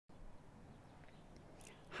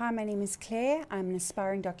Hi, my name is Claire. I'm an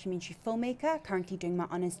aspiring documentary filmmaker, currently doing my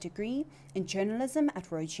honours degree in journalism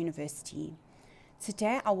at Rhodes University.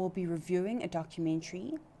 Today I will be reviewing a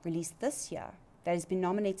documentary released this year that has been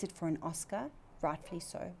nominated for an Oscar, rightfully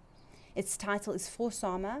so. Its title is For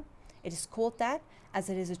Sama. It is called that as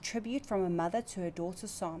it is a tribute from a mother to her daughter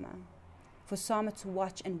Sama. For Sama to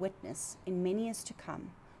watch and witness in many years to come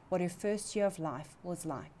what her first year of life was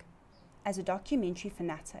like. As a documentary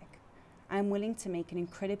fanatic, I am willing to make an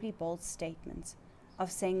incredibly bold statement of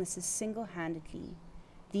saying this is single-handedly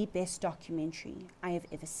the best documentary I have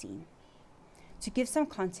ever seen. To give some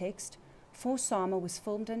context, For Sama was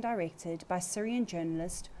filmed and directed by Syrian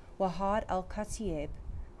journalist Waheed al-Khatib,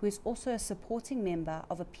 who is also a supporting member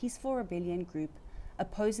of a peaceful rebellion group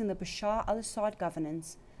opposing the Bashar al-Assad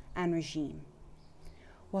governance and regime.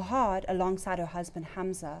 Waheed, alongside her husband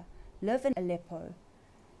Hamza, live in Aleppo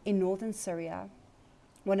in northern Syria,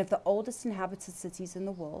 one of the oldest inhabited cities in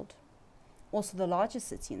the world, also the largest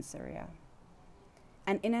city in Syria.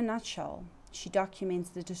 And in a nutshell, she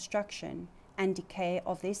documents the destruction and decay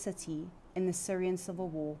of their city in the Syrian civil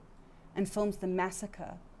war and films the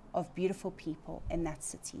massacre of beautiful people in that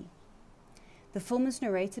city. The film is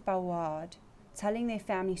narrated by Waheed, telling their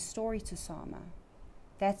family's story to Sama.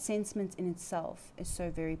 That sentiment in itself is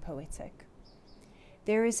so very poetic.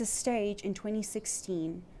 There is a stage in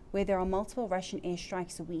 2016 where there are multiple Russian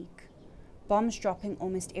airstrikes a week, bombs dropping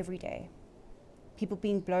almost every day, people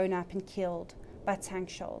being blown up and killed by tank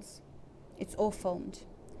shells. It's all filmed.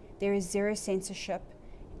 There is zero censorship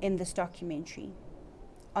in this documentary.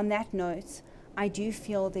 On that note, I do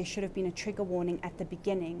feel there should have been a trigger warning at the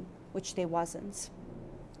beginning, which there wasn't,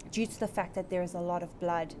 due to the fact that there is a lot of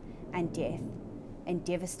blood and death and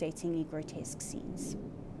devastatingly grotesque scenes.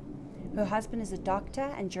 Her husband is a doctor,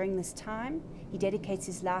 and during this time, he dedicates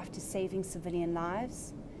his life to saving civilian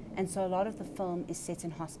lives, and so a lot of the film is set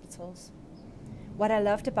in hospitals. What I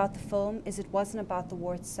loved about the film is it wasn't about the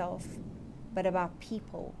war itself, but about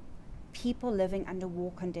people living under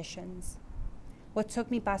war conditions. What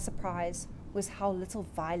took me by surprise was how little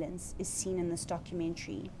violence is seen in this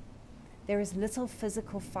documentary. There is little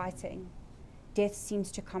physical fighting. Death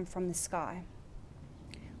seems to come from the sky.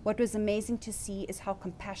 What was amazing to see is how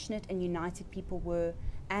compassionate and united people were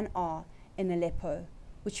and are in Aleppo,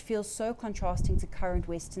 which feels so contrasting to current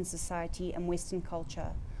Western society and Western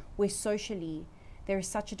culture, where socially there is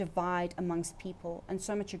such a divide amongst people and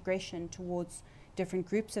so much aggression towards different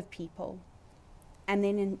groups of people. And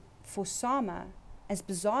then for Sama, as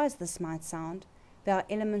bizarre as this might sound, there are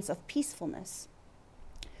elements of peacefulness.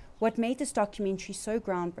 What made this documentary so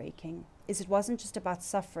groundbreaking is it wasn't just about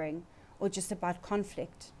suffering or just about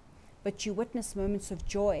conflict, but you witness moments of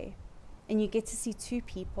joy, and you get to see two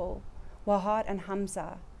people, Waheed and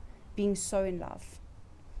Hamza, being so in love.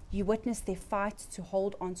 You witness their fight to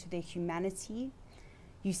hold on to their humanity.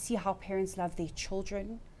 You see how parents love their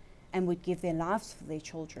children and would give their lives for their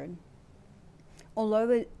children.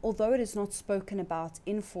 Although it is not spoken about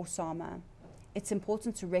in For Sama, it's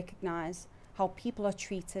important to recognize how people are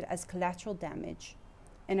treated as collateral damage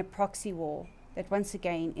in a proxy war that once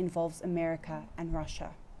again involves America and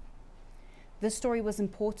Russia. This story was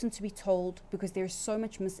important to be told because there is so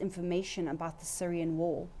much misinformation about the Syrian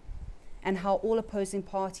war and how all opposing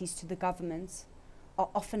parties to the government are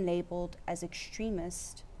often labeled as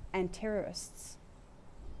extremists and terrorists,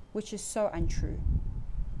 which is so untrue.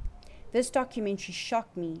 This documentary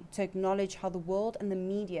shocked me to acknowledge how the world and the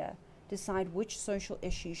media decide which social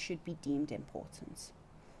issues should be deemed important.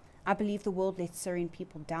 I believe the world lets Syrian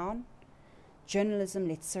people down. Journalism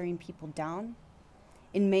lets Syrian people down.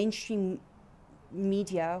 In mainstream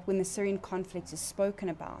media, when the Syrian conflict is spoken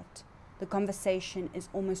about, the conversation is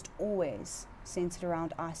almost always centered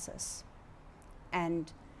around ISIS.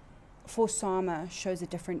 And For Sama shows a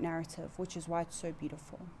different narrative, which is why it's so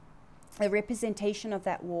beautiful. The representation of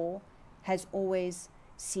that war has always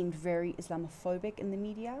seemed very Islamophobic in the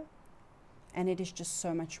media, and it is just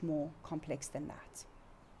so much more complex than that.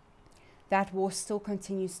 That war still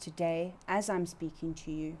continues today as I'm speaking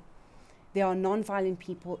to you. There are non-violent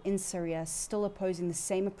people in Syria still opposing the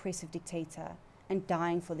same oppressive dictator and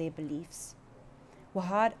dying for their beliefs.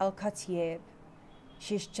 Waheed al-Khatib,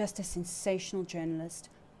 she is just a sensational journalist,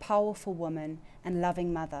 powerful woman, and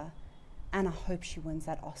loving mother, and I hope she wins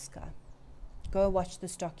that Oscar. Go watch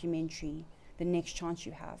this documentary the next chance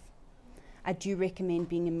you have. I do recommend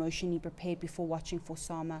being emotionally prepared before watching For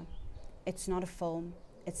Sama. It's not a film,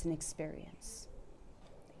 it's an experience.